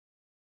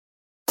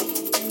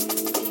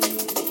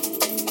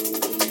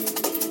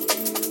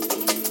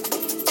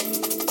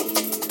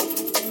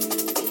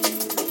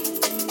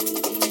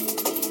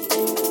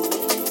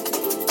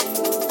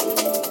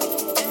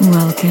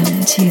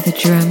Welcome to the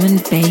drum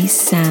and bass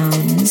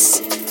sounds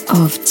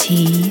of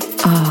TRM.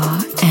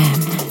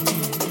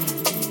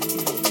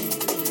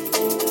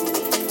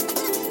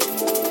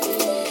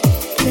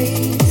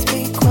 Please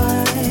be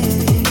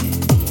quiet.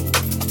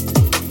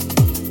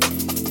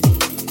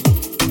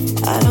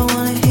 I don't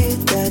wanna hear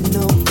that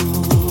no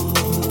more.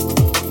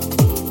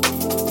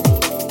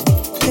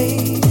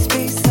 Please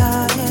be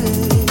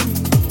silent.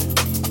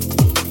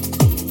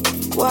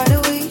 Why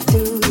do we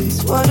do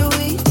this? Why do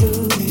we do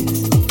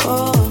this?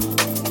 Oh.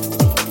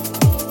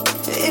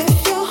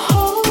 If you're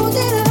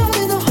holding out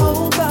in the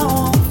hope I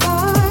won't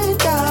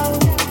find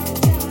out,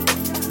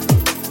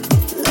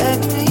 let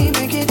me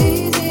make it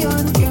easy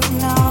on you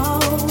now.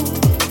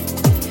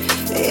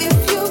 If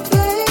you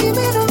blame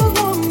it all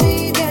on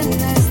me, then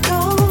there's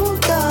no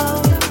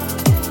doubt.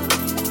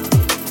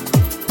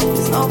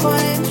 There's no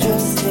point in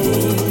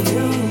trusting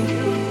you,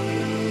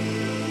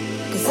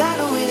 'cause I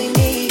don't really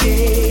need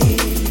it,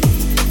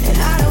 and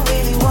I don't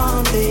really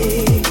want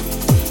it,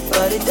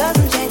 but it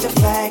doesn't change the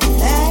fact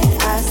that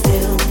I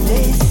still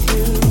miss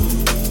you.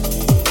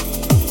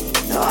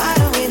 No, I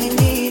don't really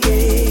need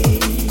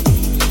it,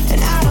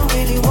 and I don't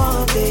really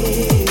want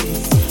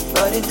this,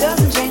 but it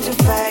doesn't change the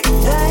fact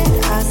that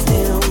I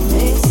still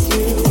miss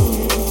you.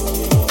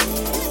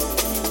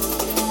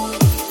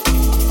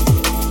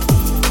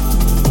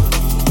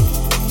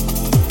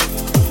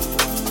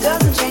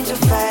 Doesn't change the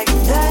fact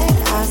that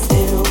I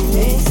still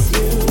miss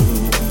you.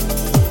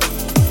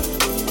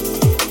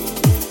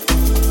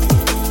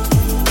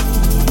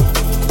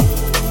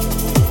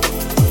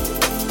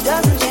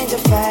 Doesn't change the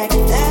fact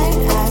that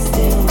I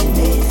still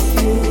miss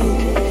you.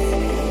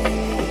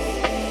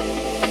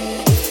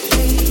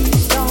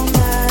 Please don't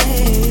lie.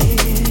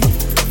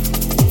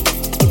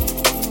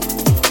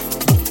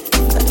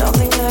 I don't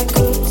think I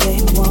could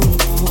take one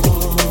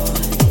more.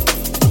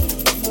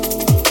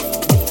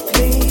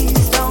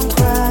 Please don't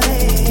cry.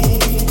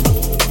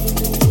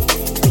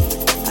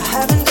 I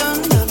haven't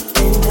done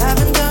nothing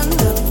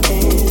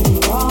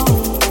wrong.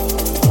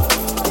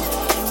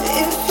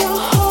 If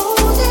you're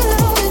holding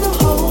out in the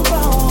hope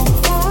I won't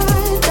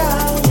find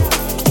out,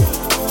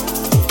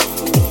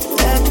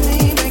 let me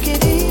make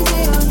it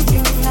easy on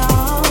you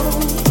now.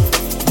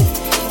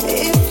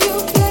 If you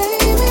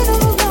blame it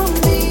all on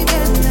me,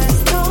 then there's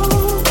no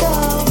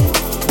doubt.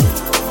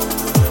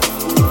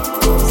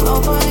 There's no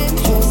point in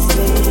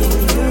trusting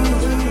you.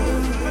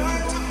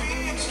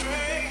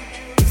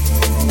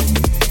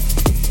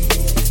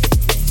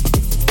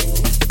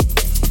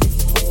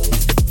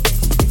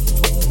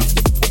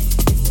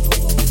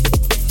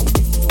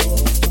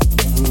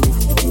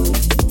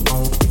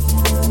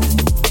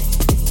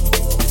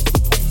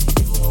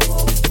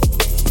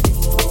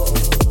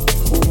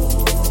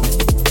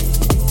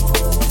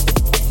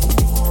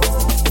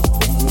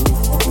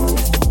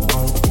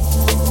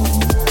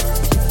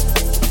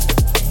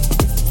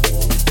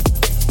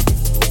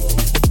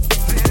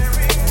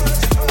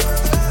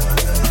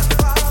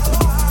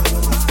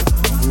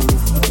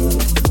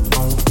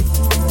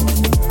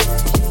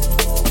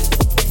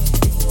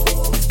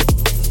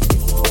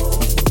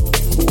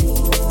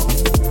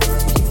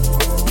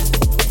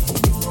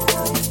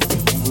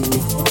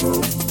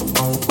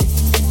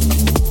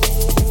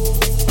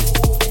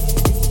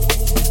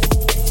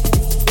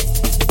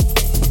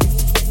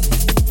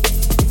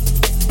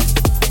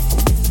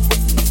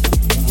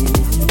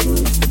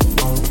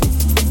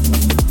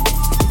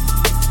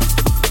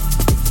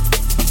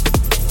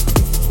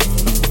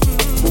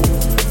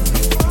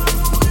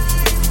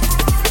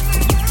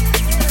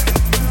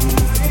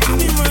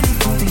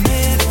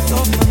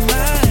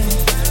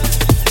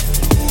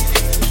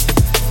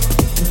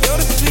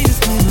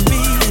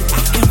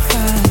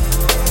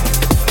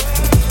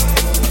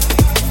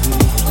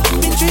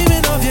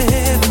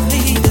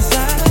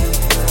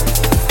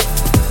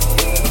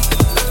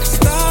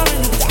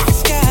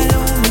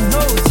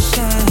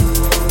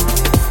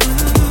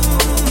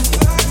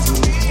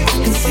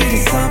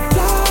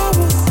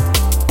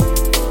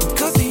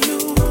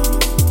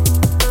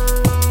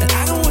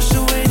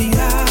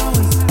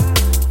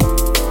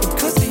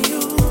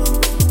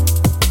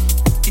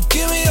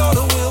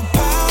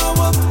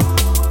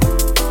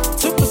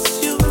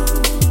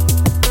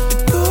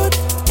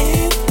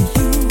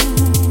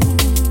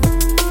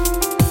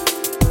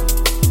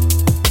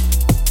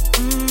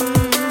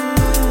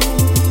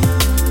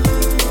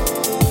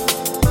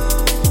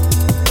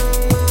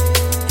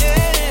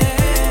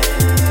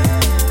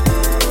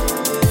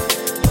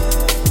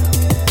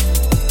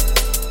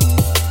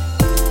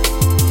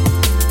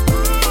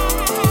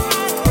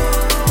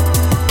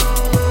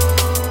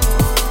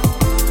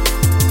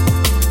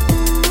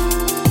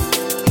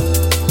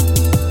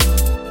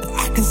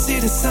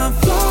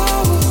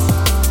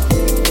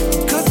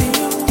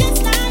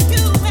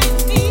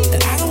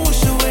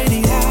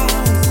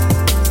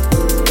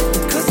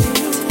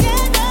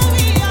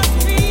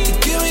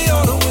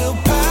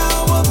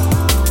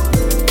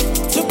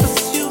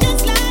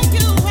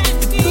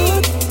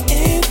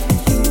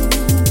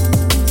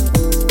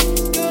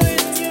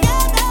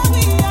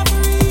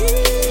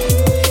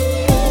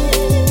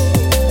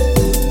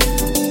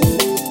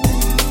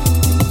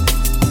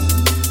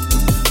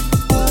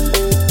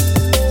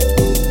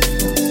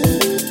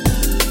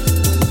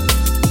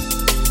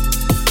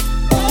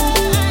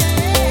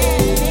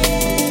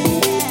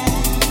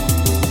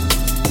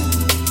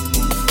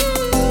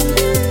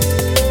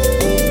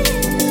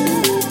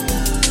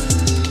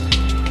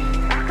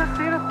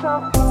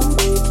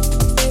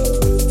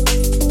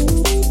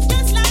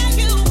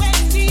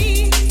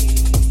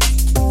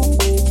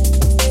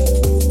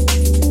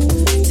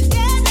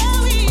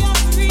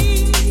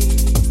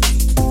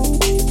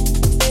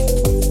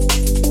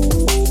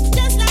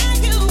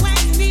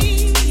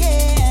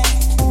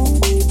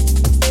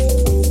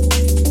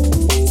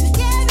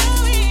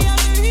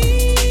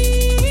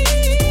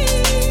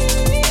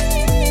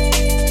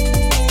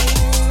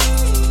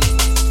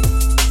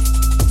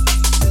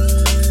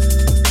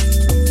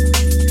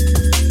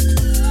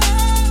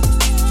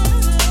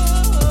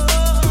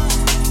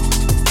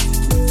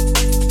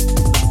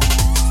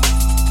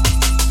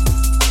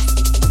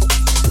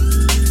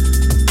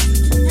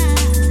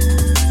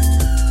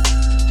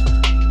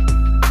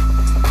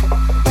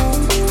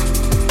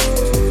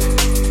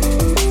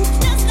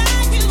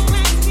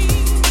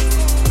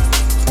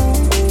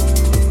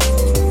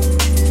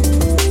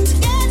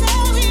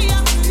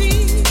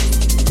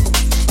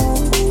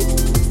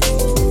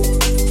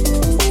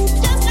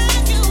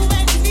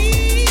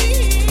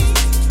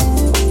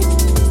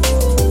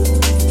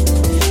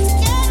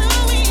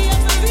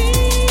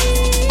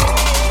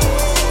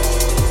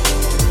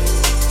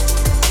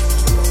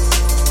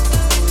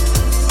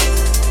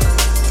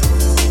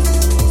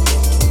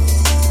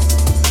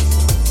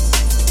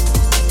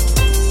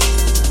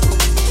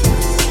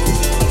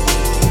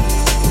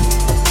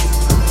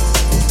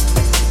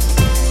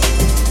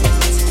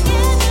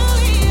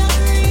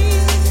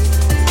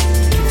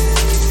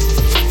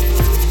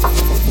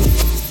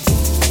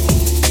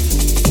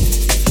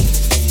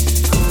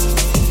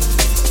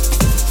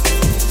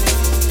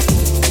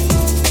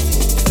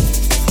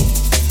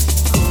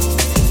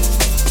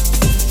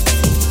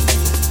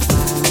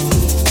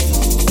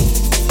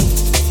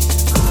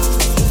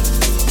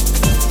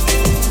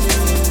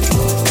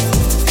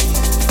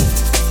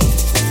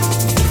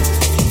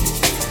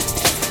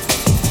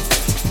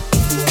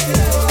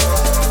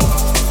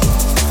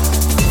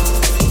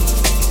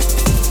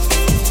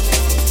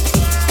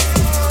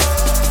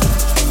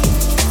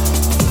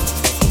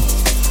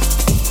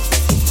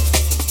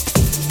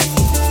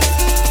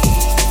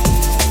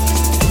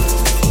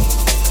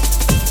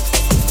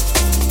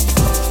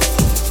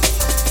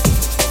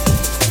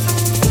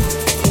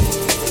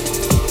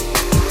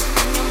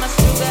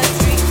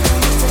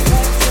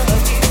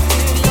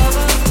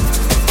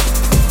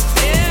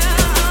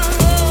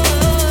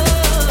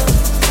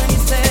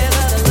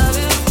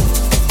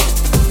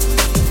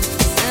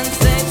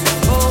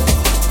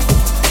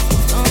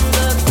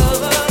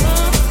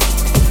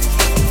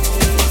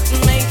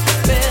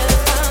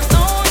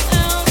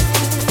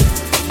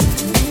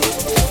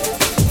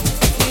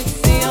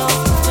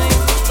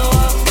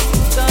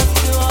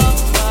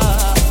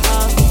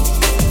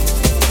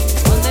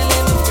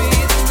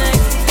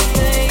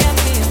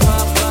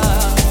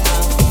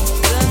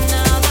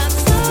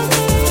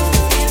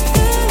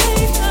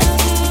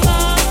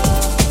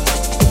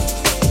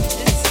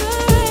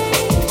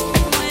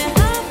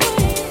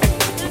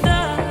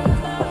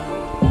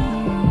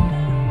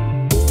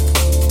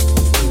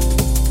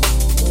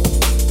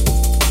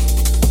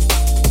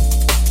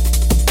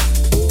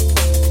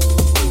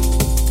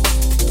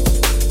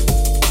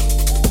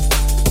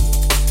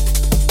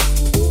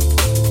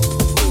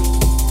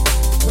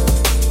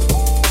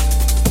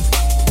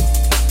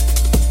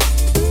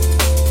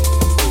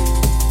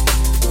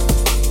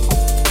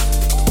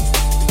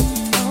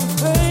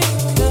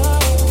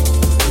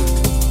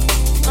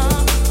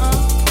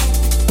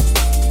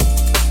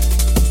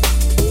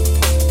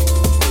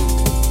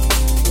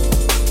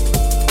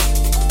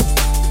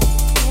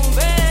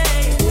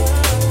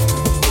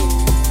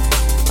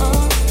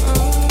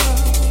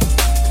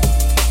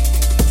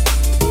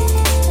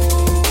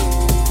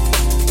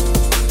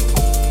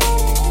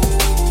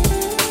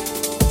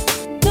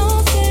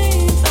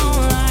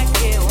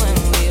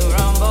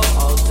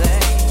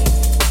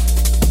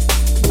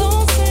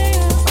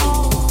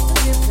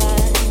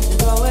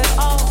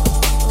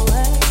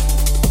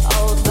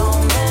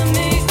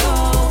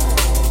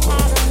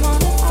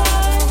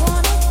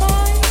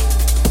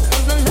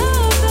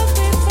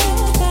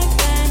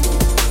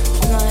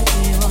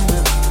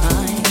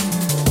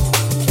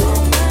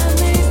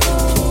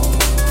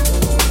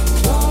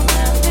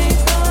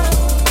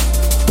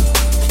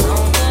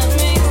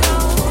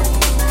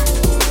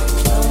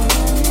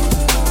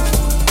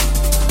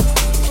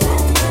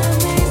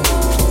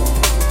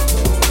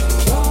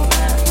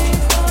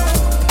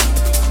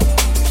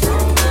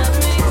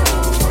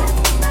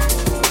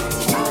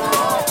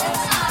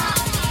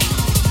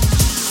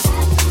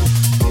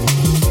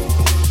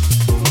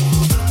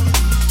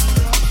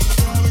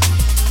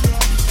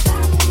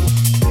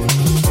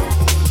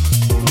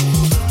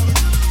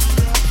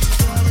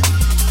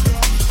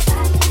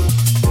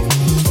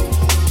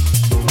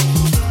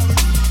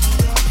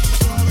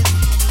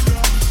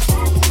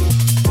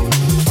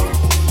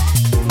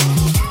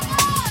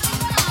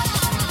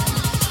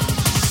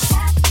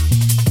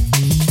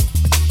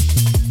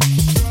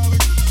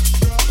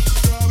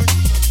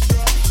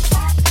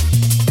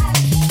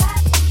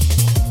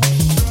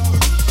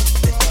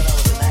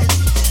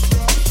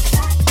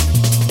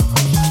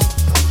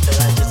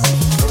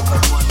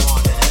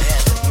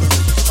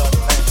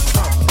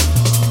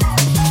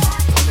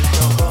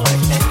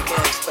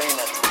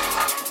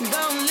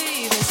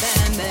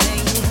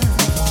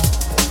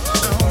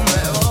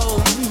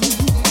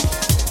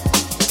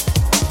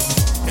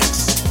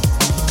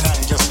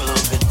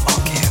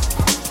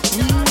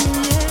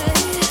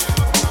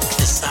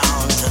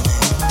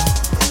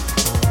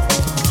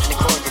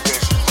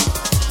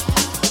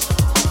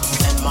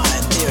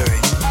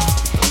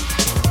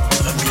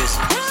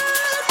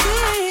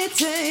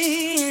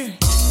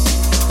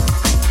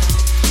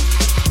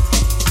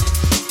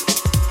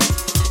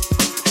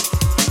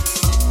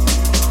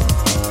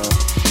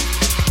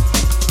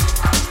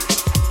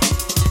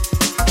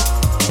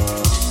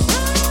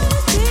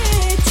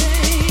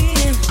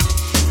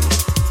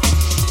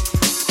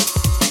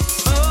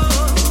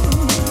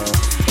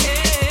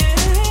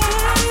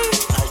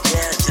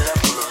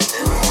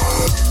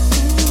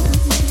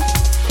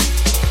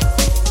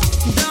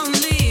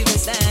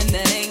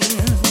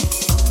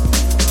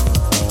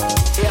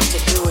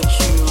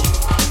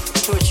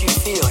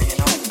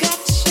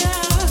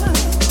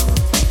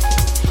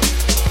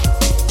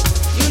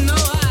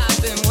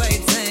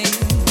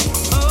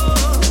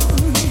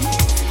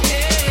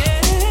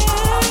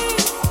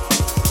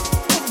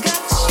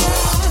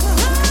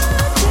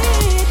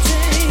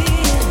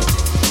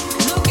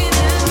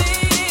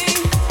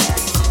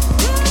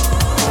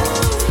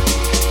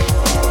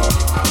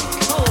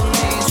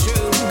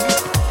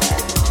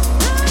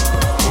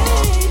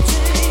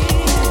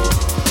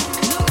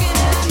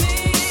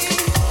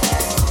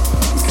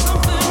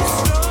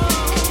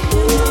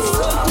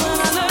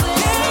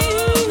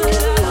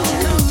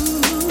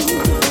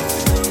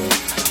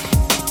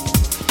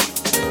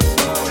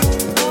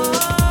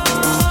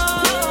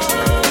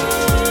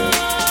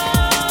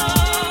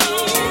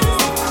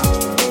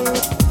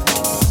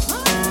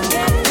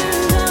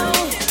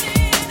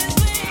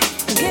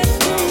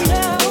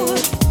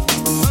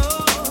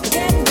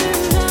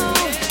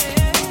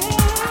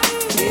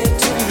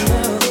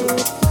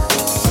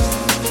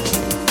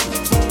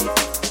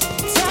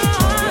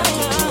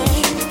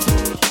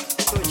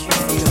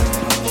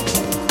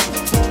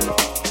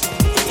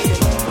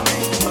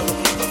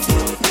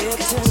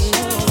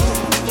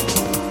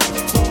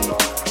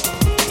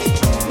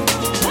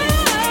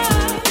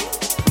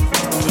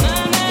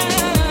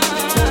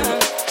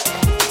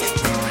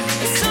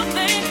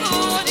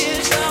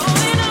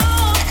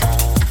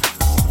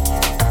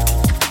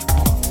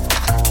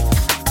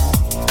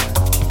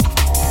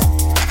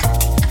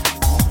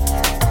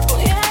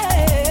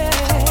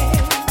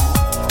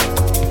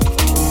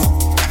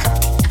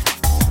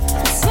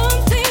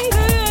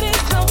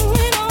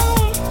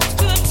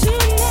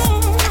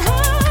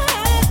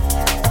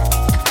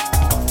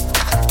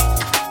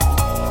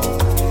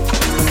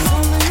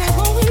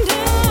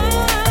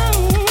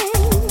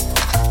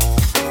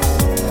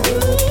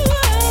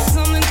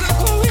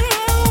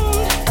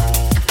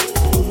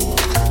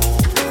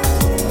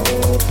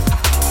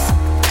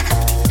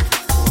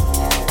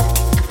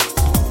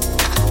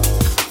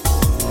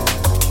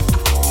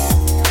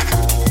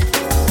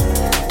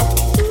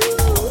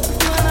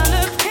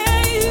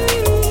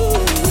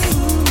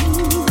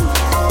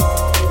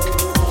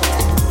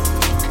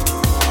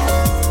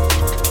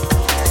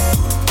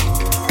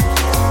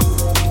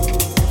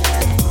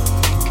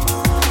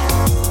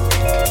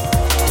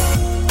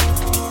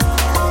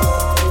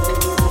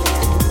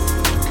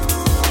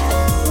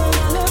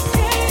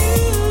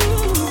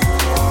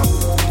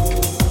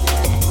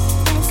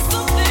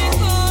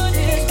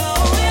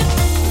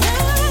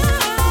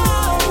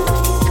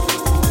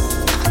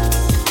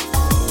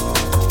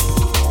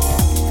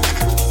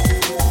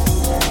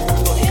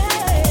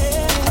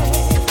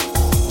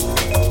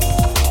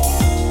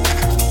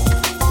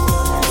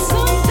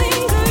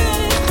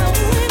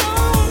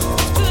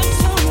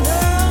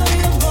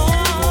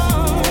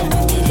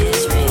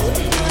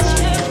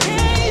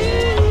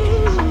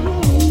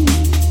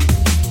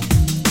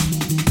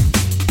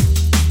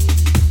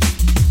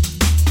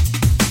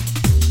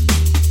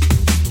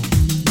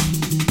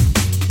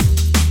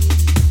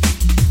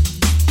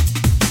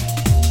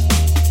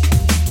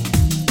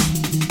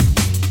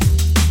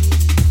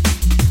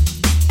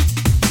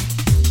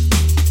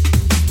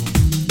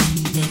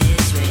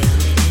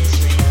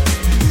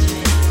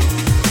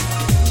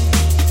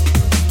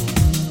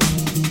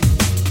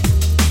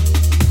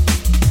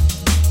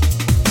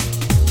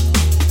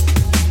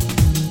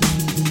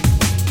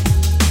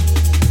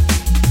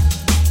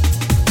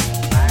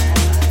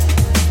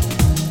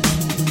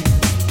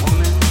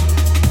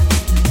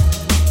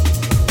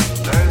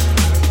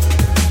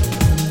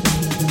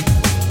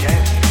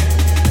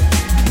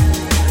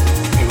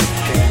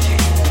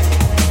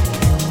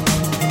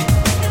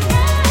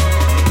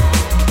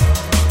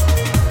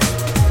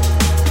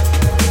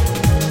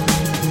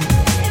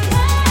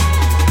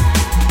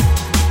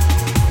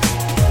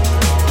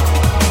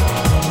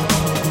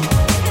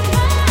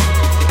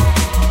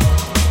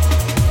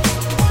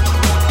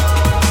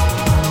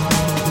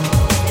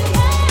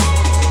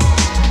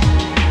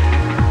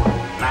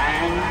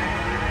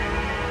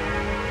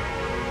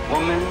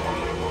 woman,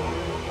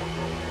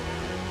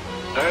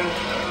 earth,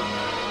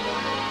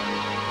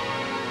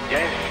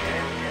 death,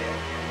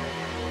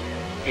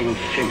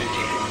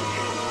 infinity.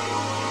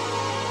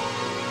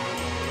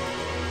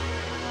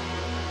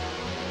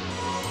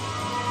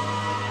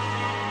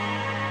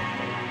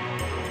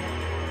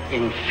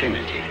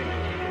 Infinity.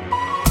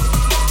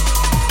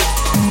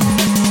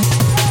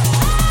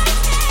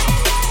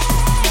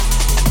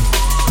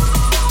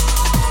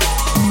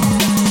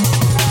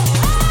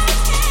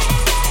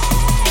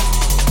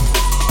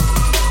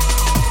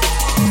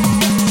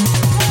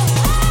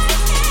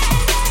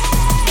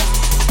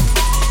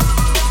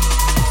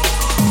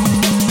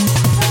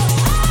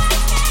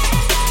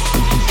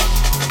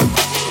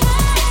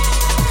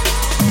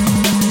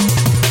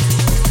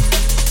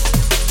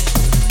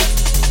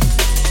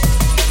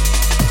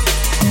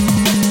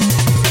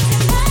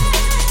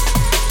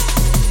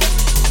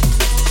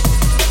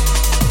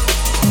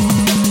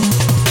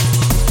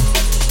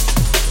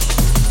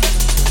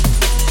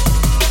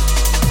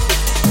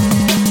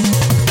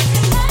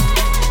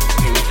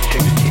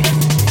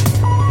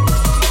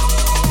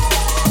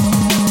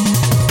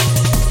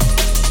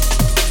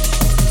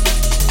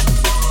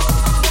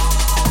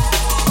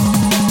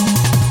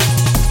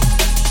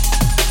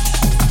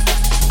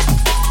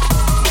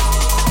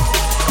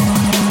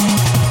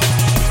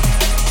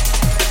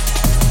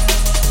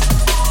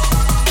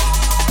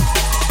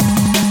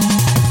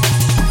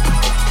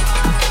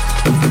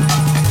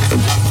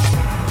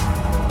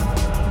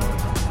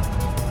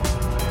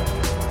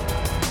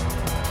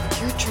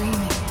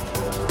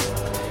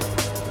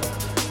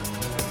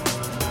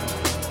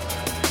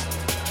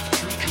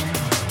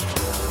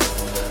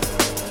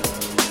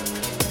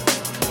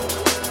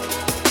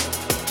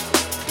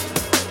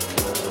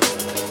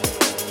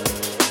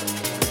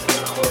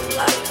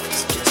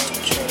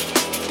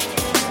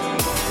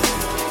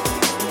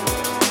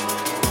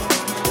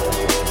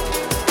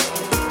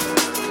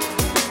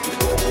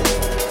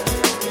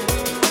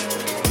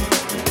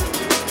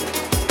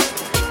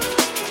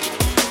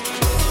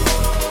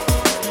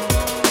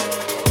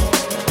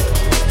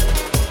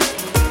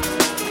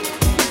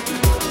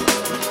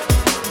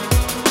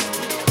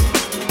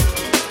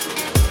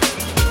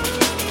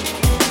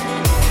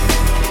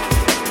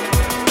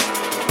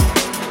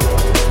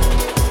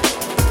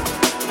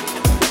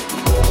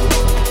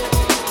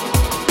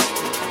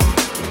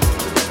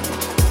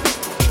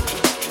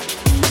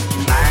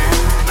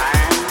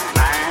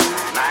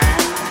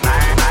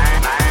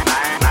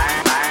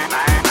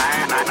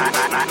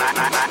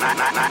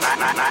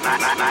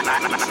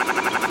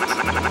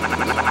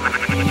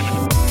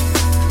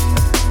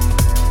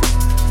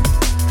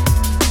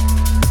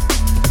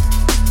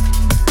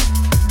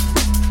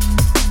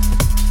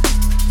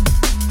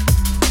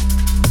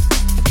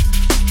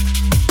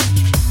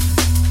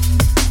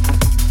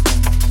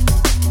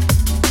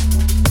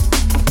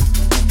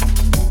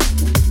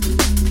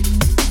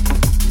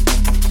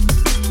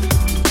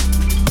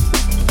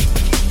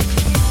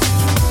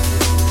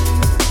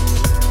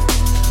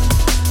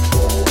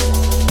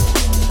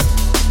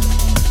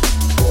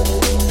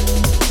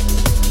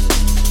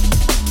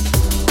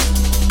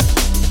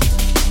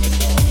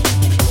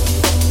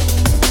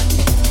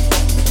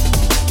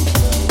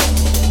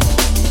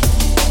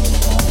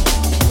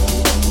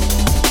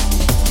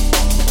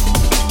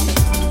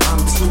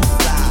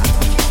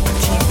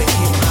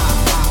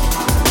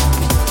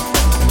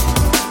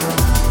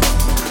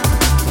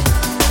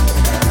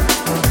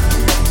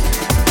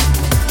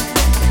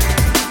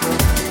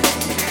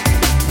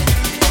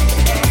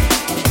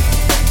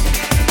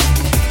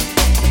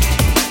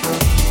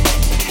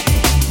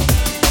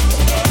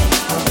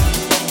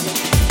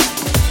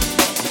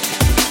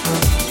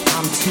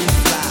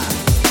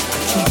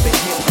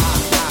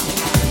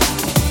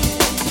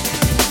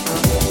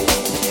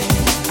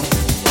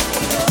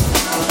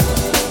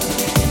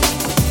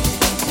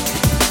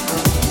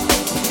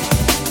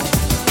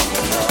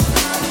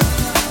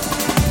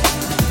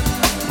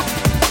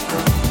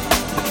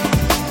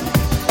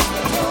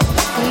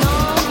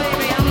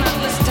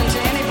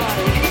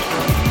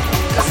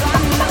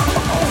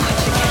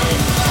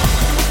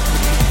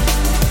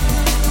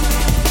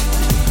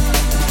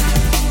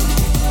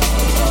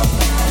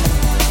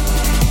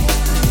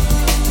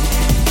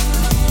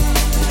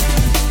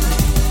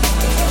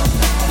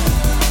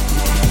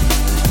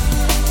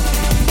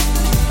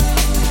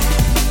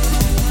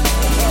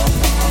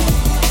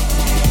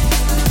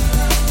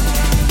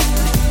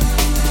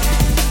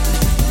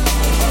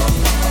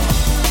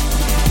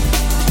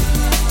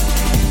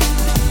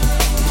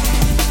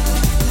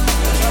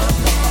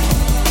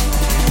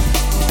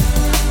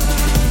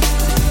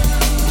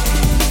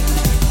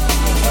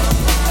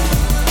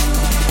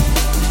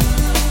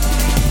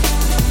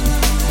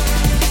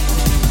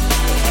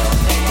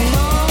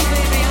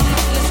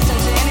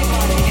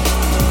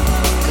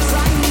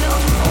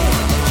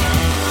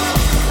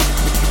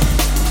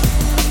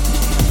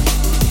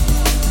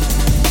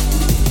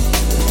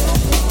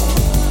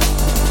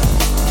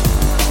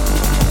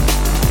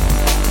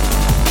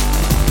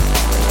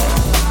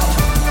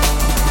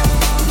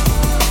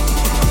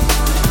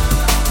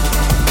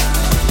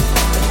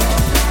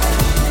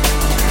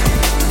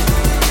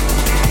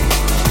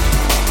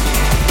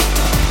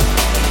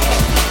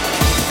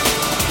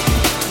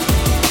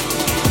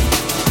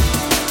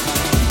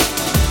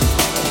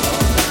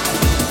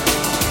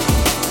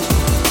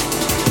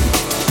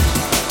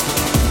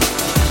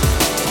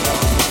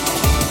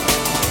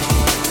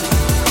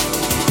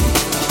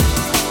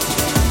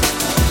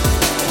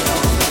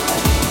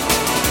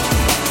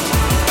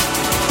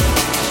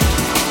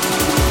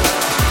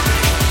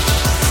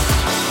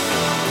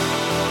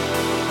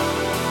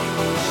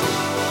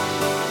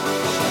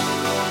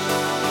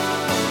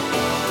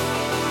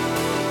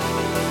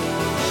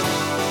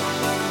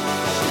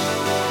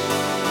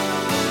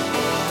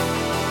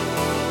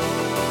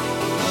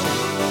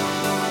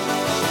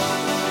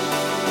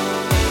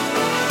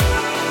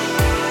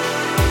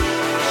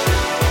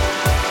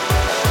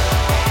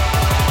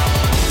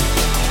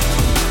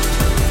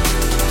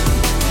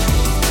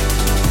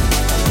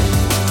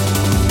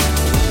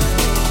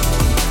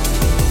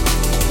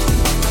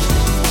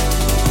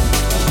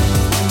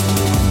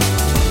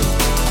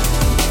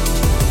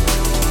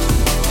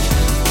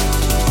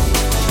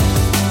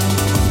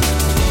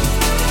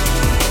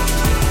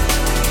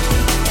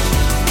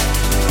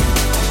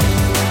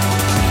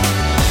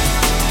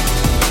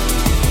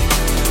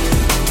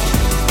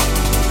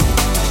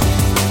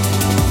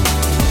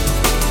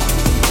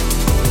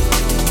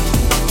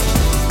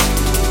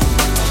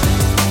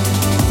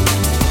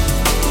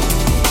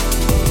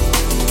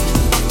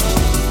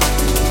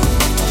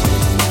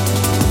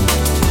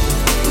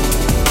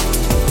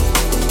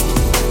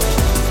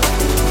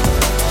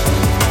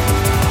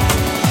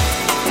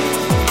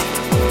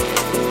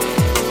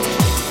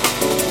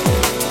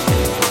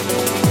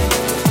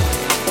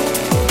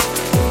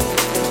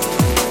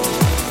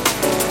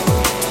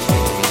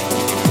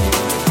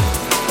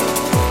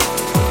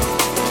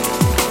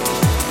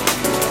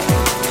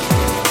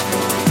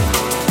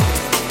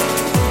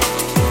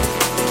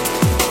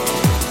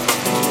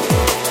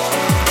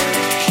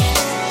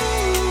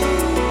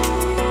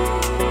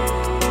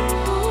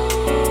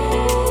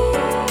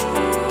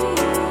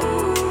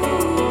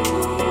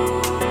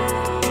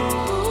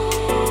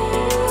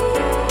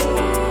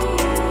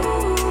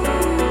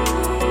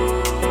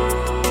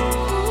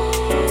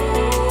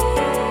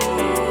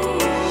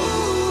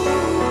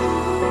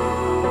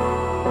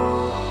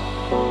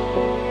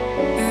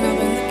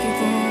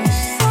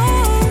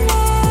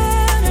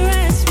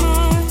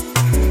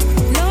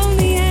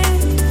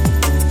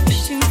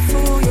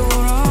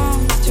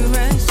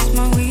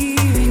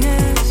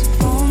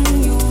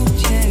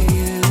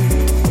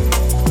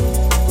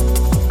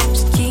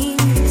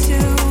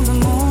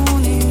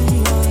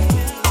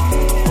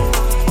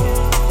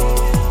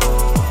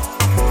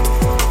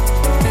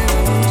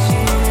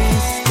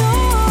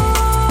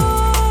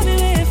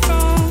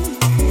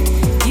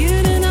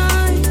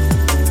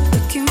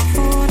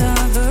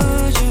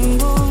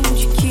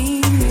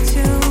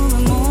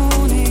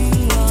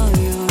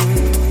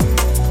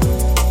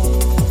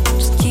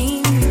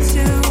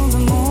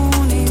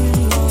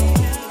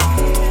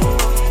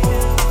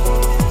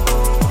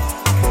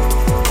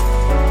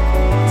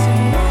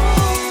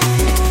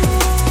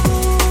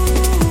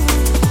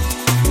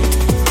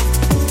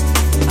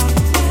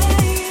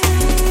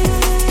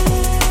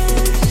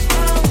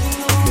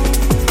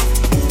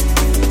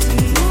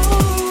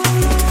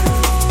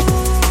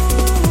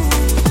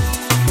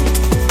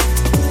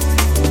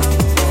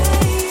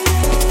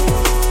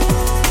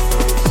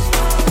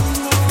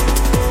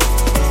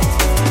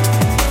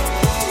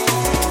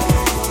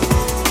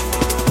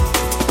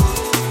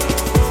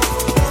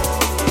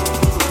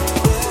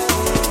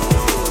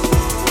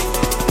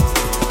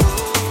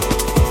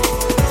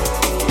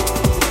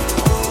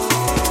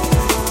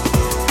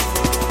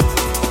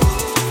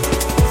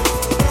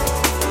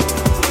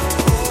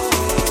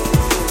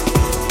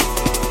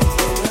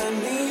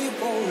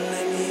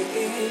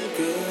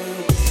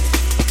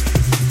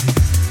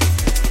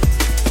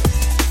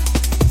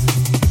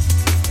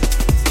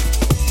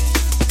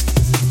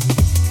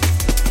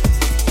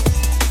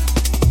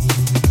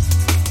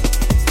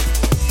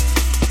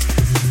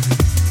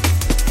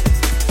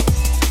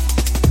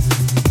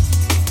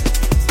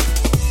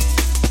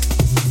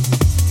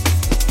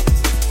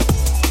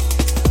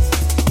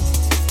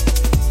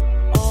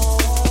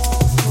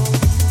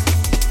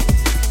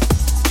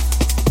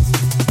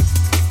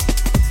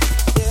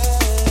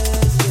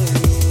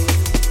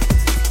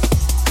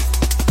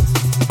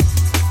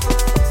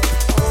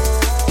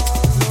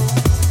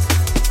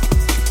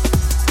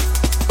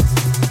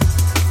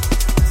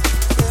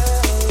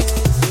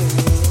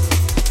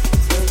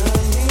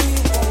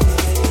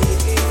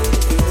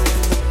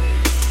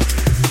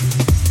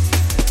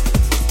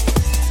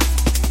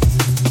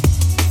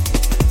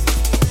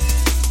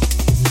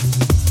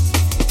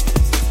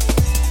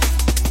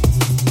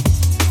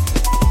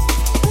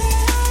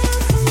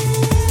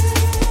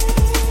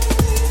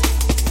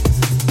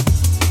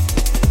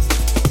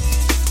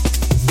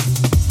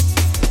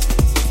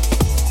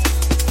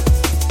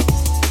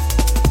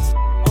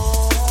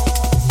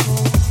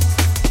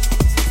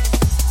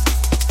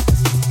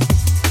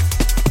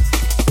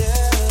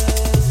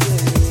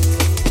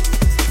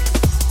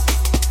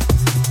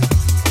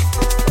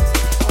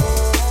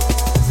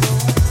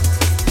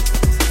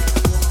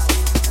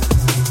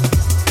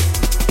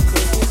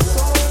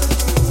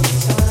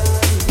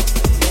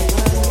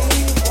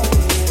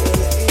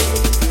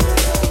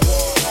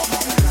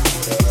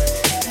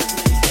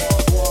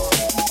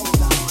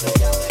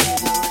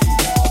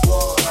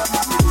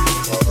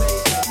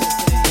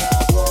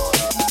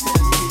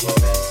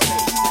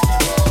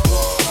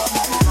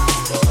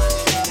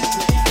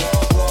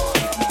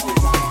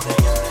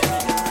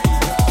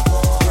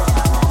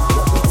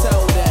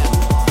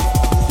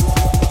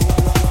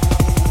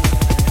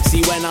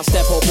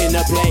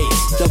 the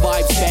place. The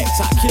vibe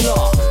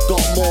spectacular.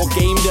 Got more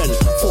game than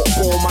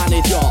football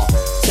manager.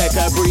 Take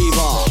a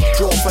breather,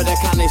 draw for the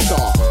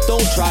canister.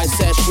 Don't try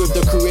sesh with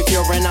the crew if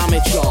you're an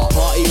amateur.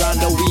 Party round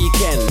the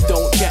weekend,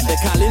 don't check the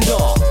calendar.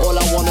 All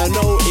I wanna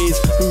know is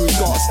who's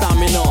got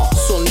stamina.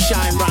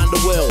 Sunshine round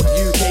the world,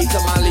 UK to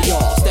Malia.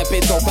 Step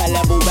it up a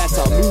level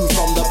better, move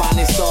from the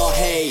banister.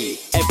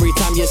 Hey, every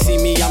time you see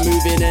me, I'm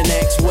moving the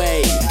next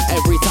way.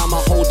 Every time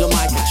I hold the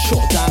mic, I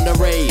shut down the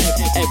rave.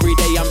 Every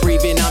day I'm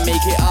breathing, I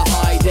make it a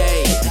high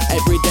day.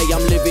 Every day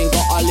I'm living,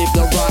 gotta live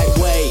the right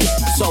way.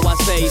 So I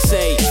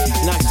say,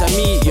 nice to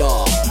meet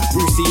ya.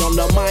 Bru-C on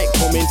the mic,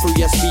 coming through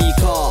your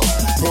speaker.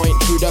 Point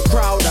through the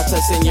crowd, that's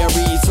a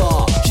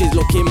senorita. She's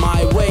looking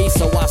my way,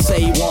 so I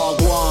say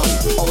Wagwarn.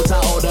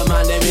 Out all the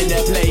man, them in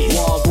the place.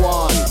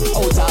 Wagwarn.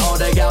 Out all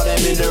the gal, them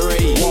in the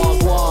race.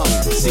 Wagwarn.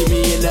 See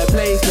me in the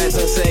place,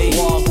 better say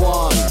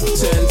Wagwarn.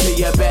 Turn to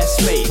your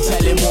best mate,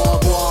 tell him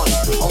Wagwarn.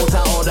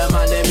 Out all the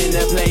man, them in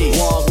the place.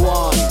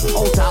 Wagwarn.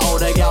 Out all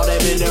the gal,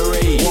 them in the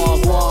race.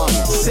 Wagwarn.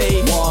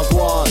 Say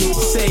Wagwarn.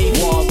 Say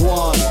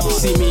Wagwarn.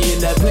 See me in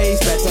the place,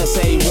 better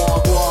say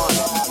Wagwarn.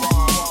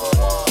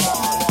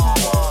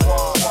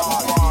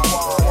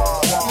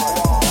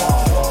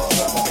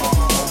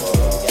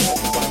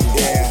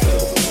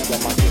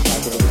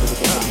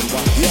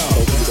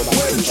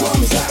 Where the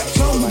drums at?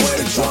 Tell me where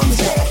the drums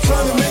at.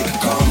 Trying to make a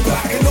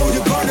comeback. I know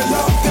you're gonna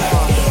love that.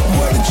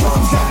 Where the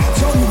drums at?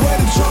 Tell me where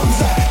the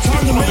drums at.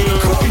 Time to make a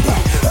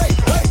comeback. Hey,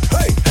 hey,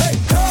 hey, hey,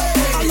 hey.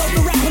 I love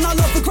the rap and I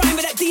love the grind,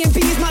 but that DMV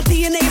is my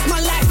DNA, it's my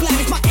lifeline,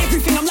 it's my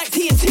everything. I'm like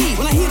TNT.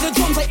 When I hear the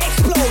drums, I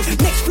explode.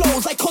 Next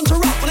flows, I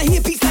conjure up. When I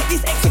hear beats like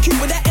this, execute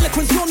with that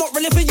eloquence. You're not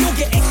relevant, you'll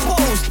get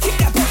exposed. Tick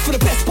that box for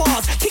the best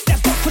bars. Tick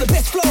that box for the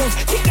best flows.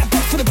 Tick that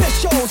box for the best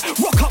shows.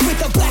 Rock up with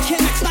the black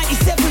MX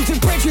 97s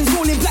with brethrens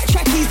all in black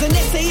trackies and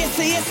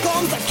SAS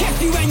bombs that cap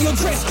you and your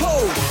dress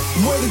code.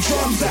 Where the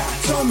drums at?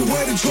 Tell me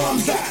where the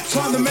drums at.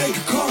 Time to make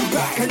a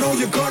comeback. I know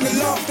you're gonna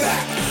love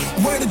that.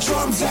 Where the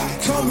drums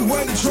at? Tell me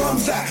where the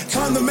drums at.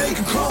 Time to make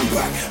a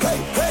comeback. Hey,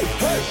 hey,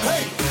 hey,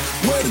 hey.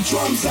 Where the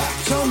drums at?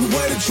 Tell me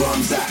where the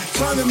drums at.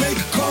 Time to make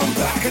a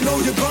comeback. I know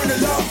you're gonna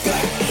love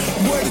that.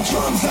 Where the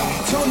drums at?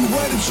 Tell me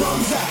where the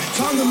drums at.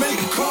 Time to make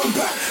a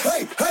comeback.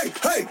 Hey, hey,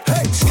 hey,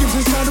 hey. Skips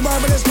inside the bar,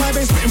 but that's my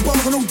base. Spitting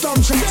bars on no dumb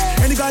tracks.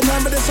 Any guy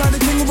time, but that's how the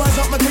king will rise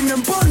up my king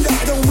and bun that.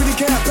 I don't really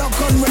care about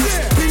gun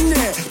rats. Been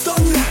there,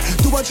 done that.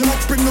 Do what you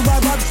like, bring the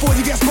vibe out before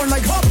you get spun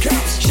like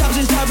hubcaps. Shabs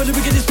inside, but the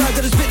wickedest bag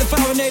that has spit the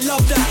fire and they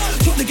love that.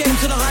 Took the game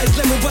to the highest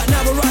level, but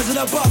now we're rising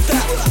above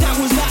that. That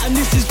was that, and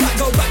this is back.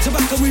 Go back to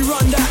back, and we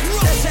run that.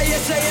 Say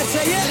it,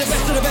 yeah. The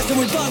best of the best, and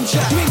we're done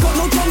chat. You ain't got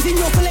no drums in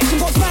your collection,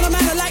 box man,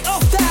 I like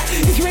off that.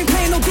 If you ain't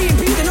playing no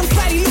D&B, then I'm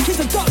slightly looking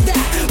to duck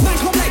that. Man,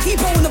 come like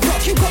Debo in the block,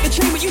 you got the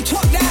chain, but you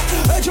tuck that.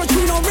 Heard your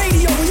tune on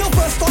radio, when your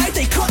first started,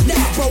 they cut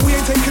that. Bro, we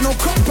ain't taking no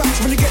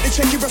cutbacks. When you get the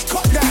check, you best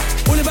cut that.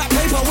 All about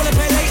paper, wanna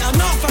pay later.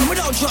 Nah, fam, we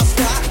don't trust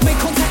that. Make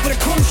contact with a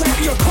contract,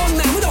 you're a con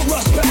man, we don't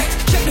rush back.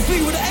 Check the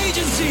fee with the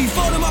agency,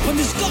 phone them up and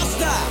discuss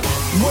that.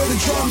 Where the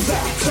drums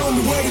at? Tell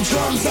me where the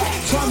drums at.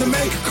 Time to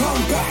make a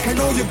comeback. I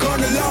know you're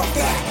gonna love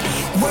that.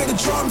 Where the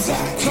drums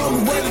at? Tell me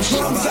where the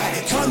drums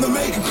at. Time to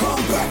make a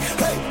comeback.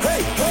 Hey,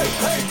 hey, hey,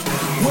 hey.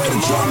 Where the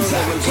drums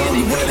at? Tell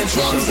me where the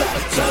drums at.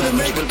 Time to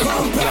make a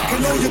comeback. I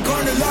know you're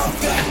gonna love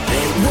that.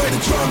 Where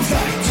the drums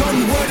at? Tell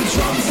me where the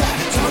drums at.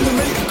 Time to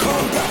make a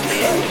comeback.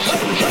 Hey,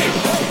 hey, hey,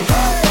 hey,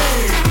 hey.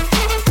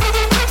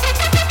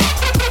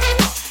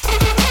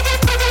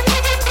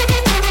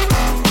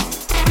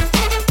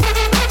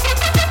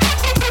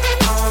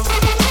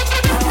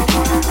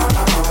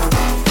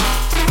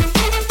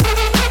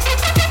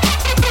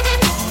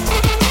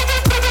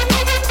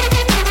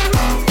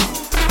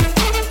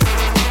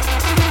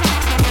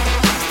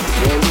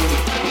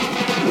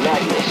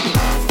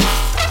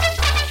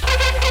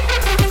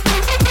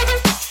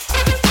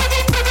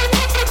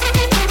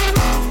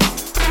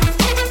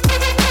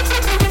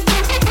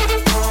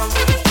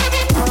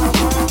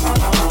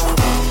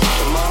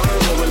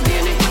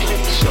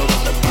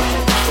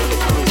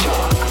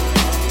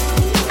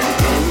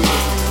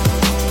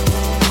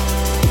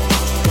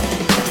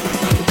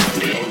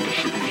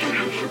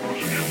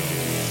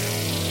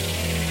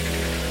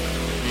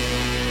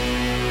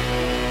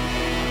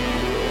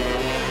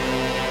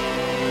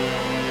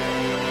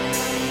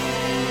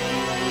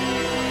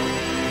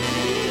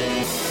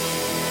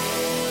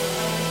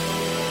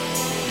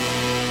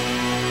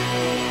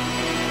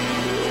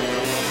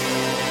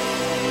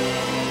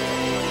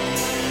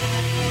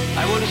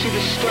 to see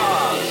the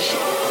stars.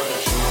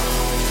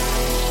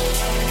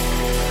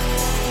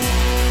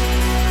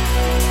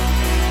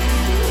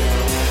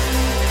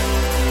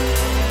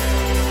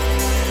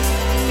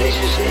 This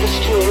is the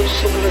history of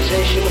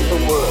civilization of the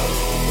world.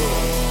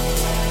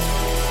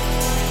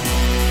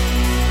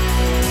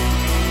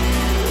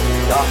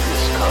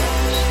 Darkness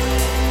comes,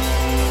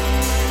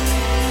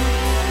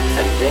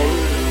 and then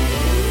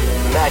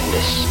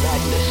madness.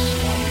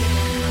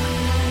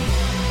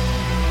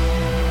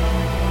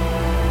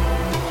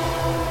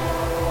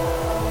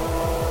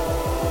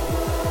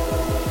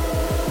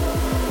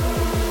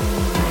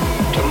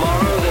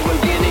 Tomorrow there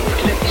will be an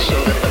eclipse so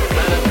that the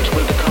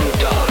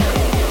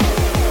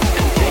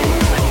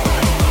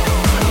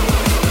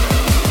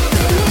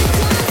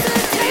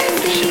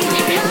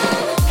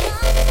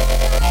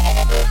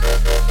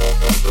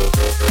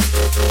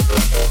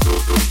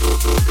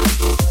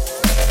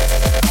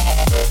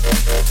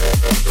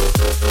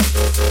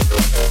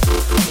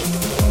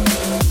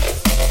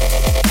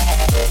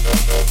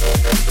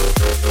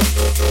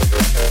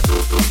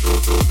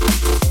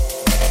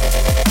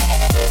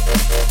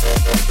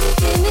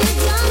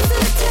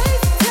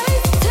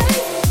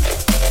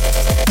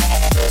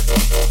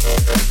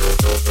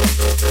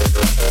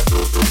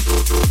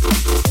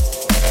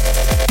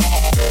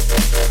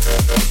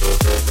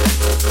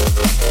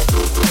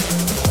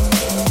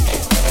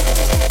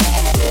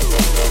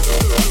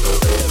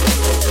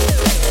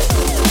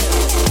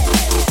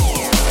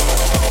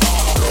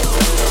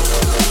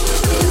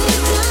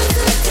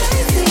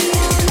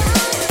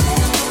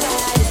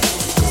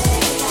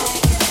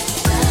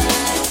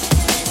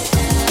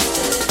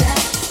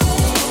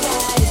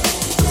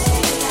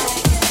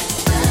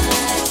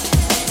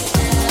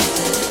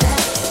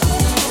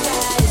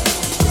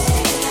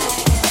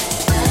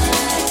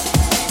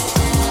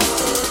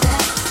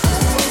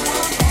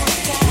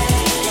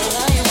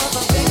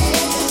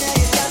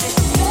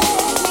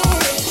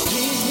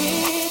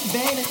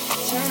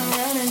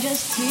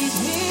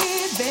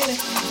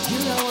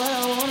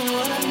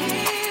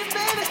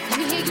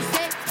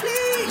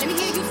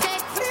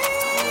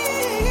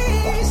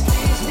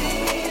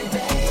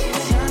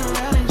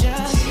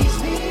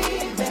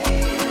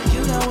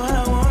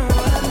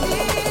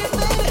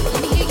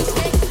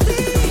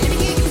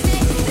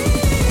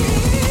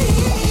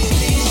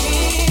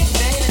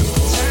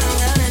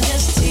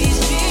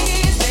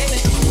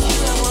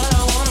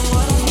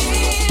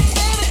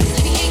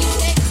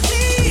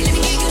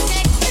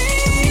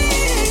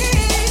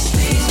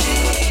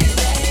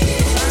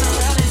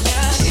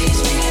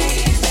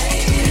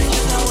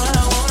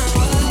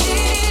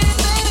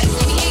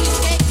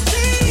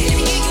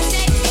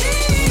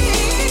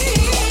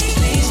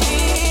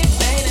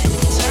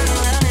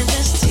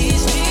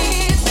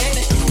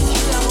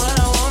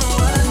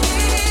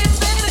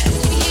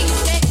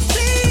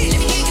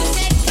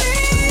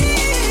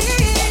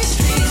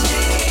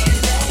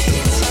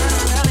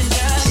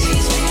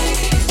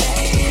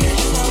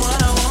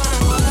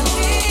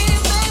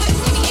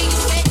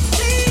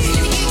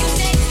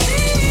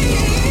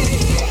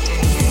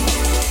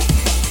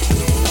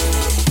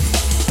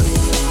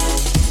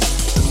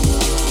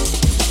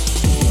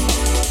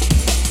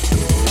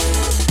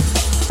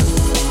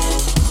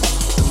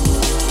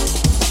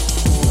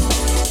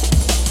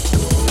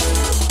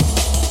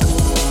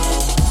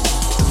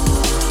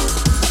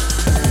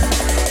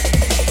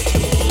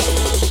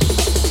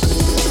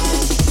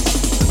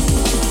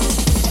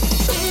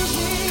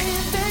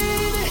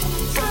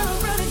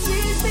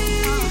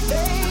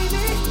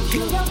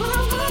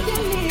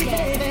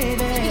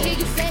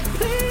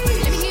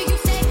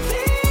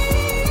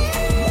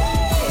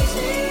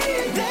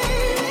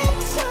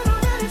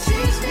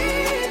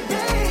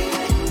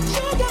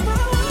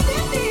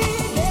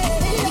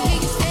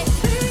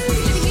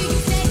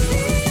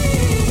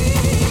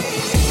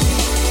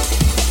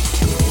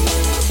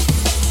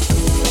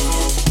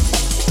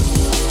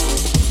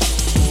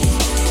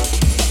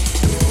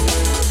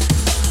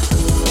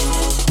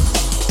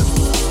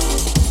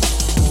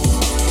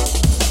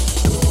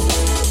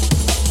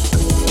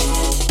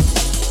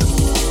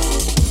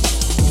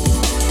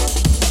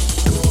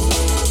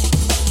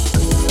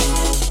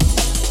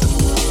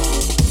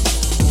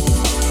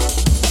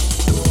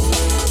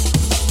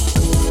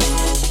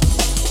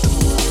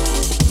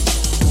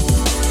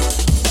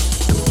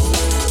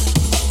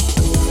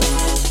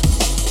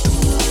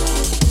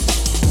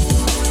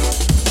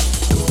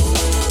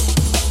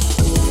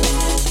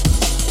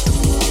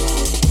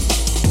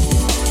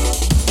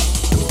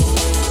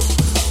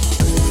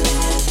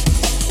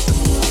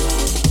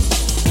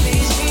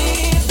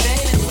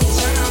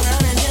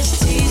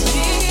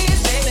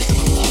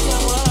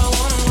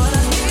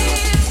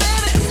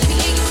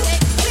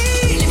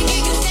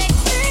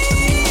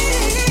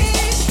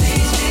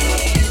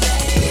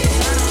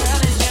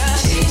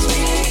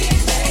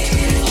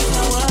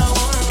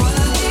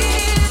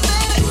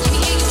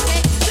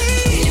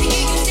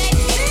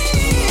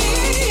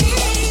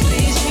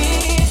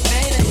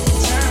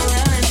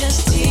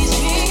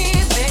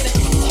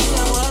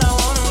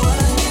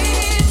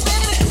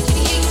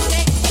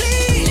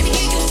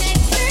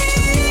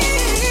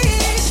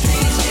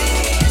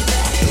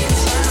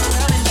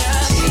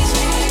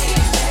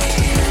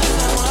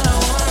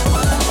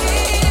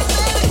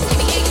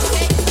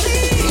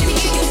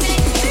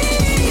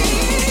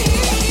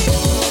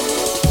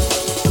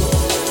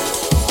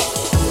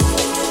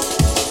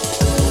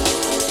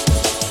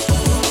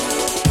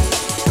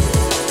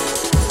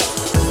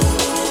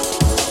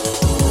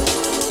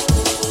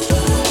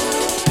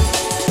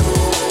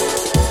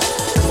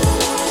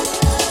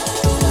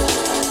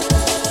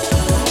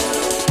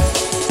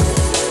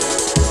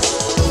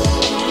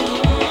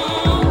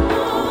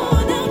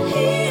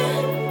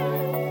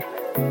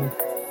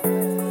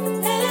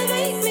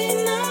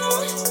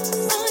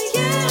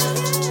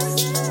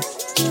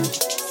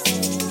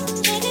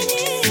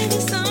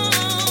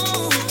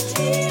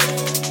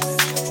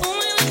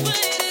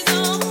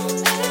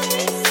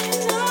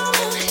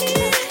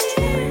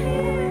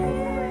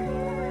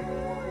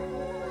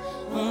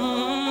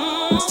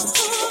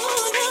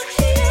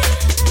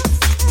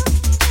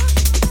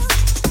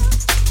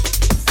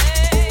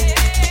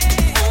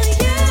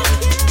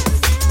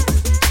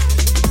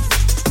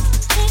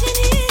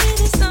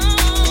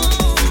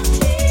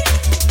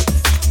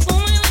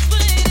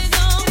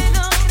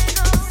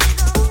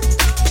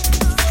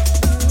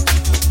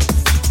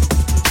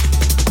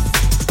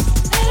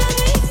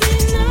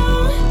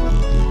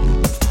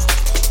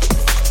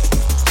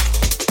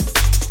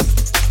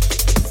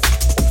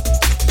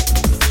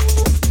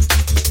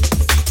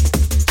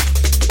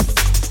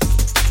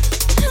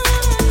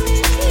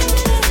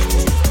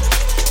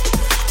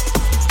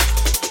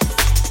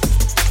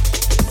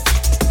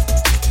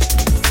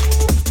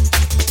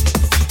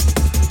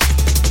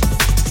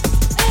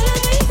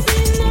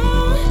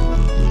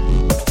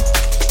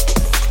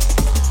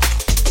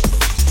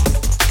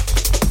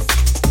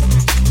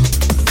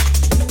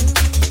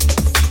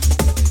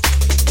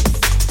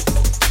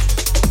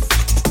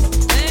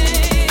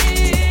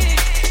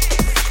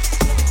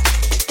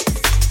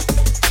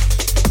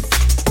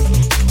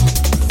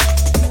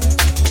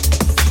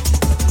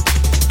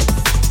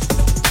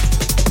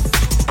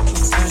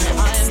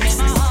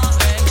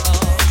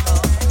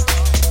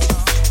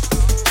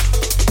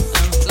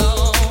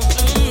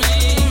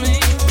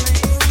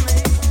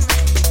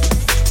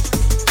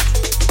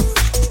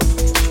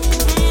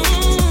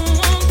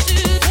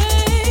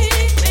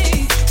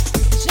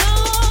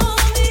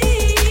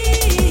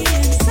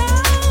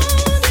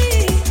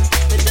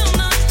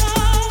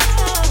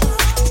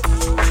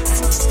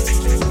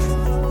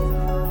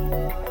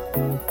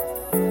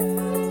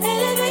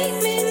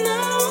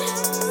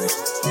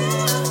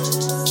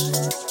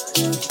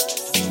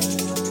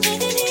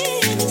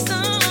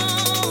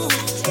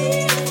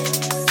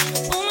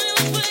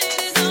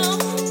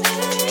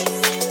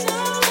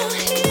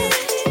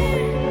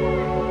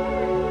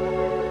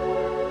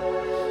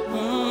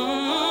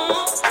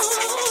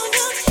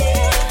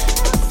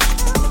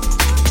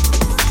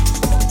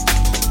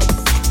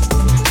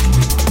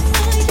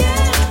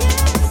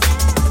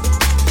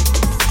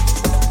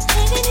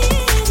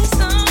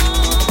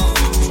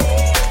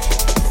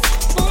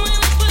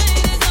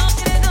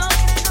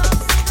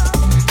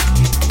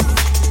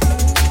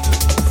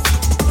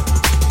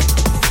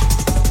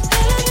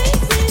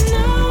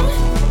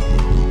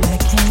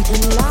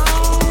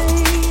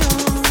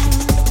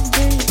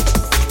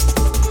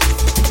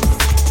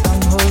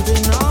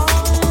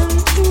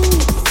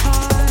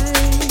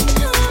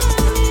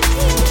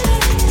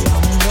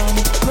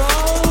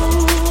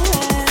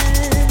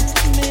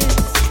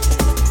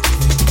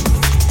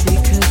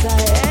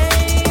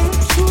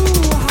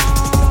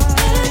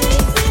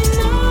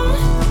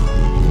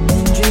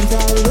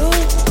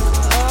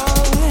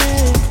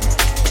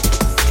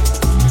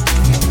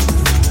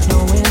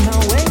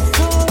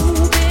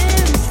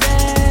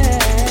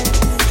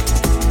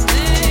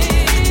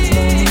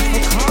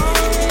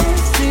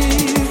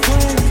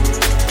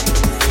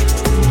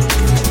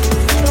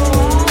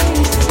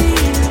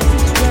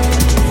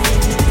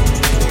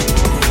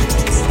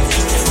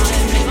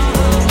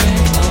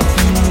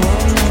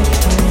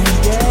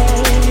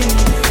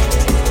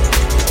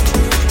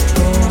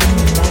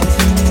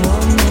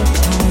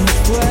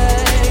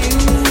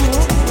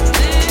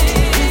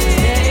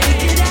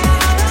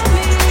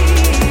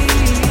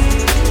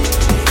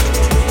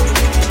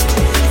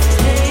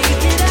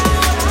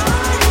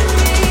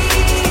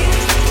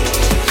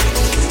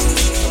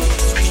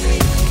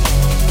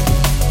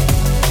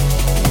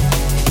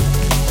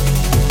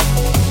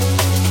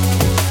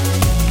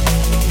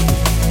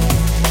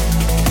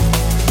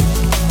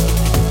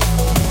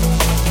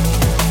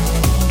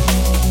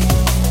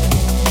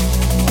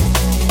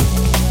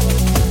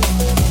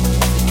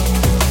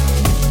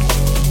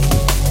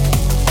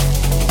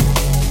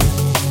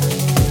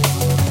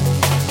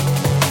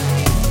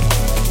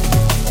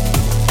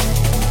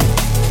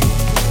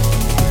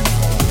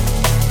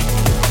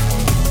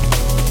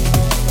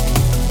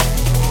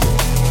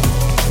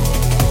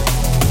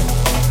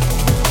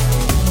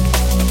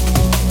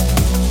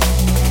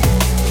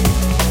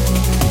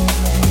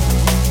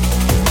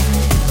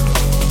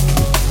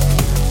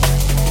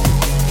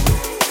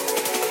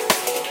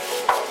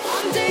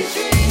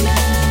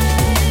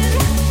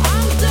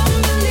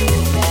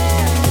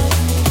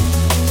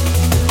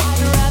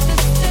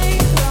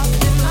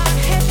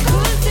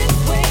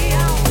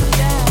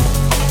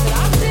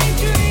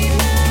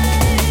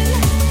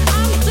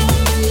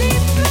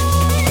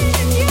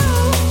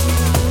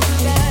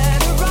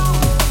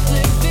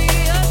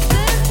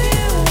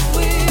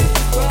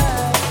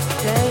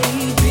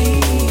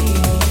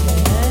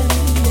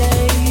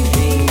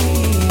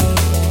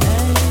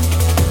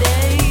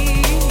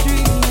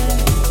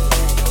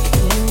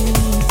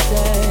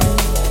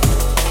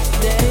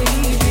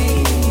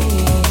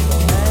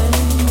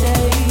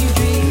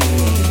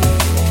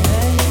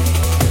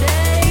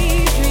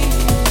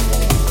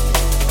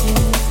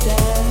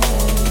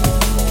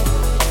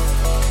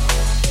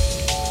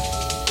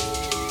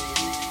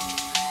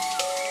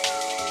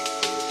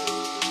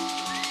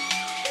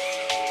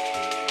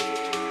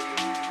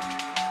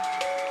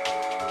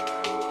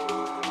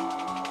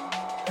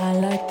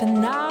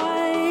happen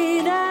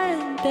night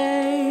and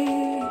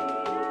day.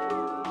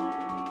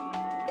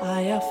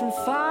 I often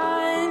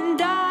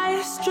find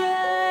I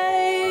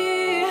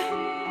stray.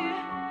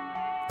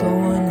 Go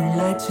on and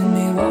lie to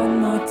me one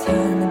more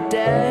time a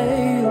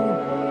day.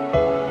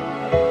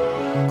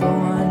 Go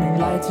on and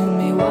lie to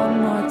me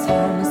one more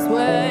time, I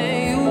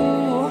swear you.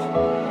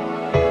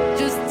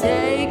 Just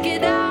take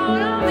it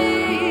out on me.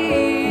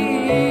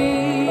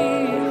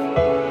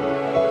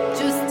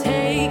 Just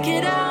take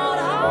it out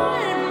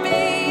on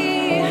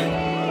me.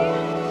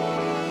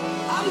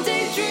 I'm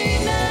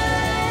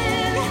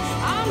daydreaming,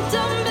 I'm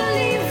done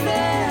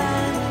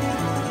believing.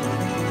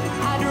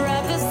 I'd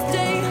rather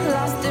stay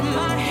lost in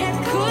my head,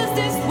 'cause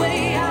this way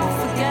I'll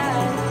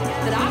forget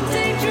that I'm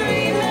daydreaming.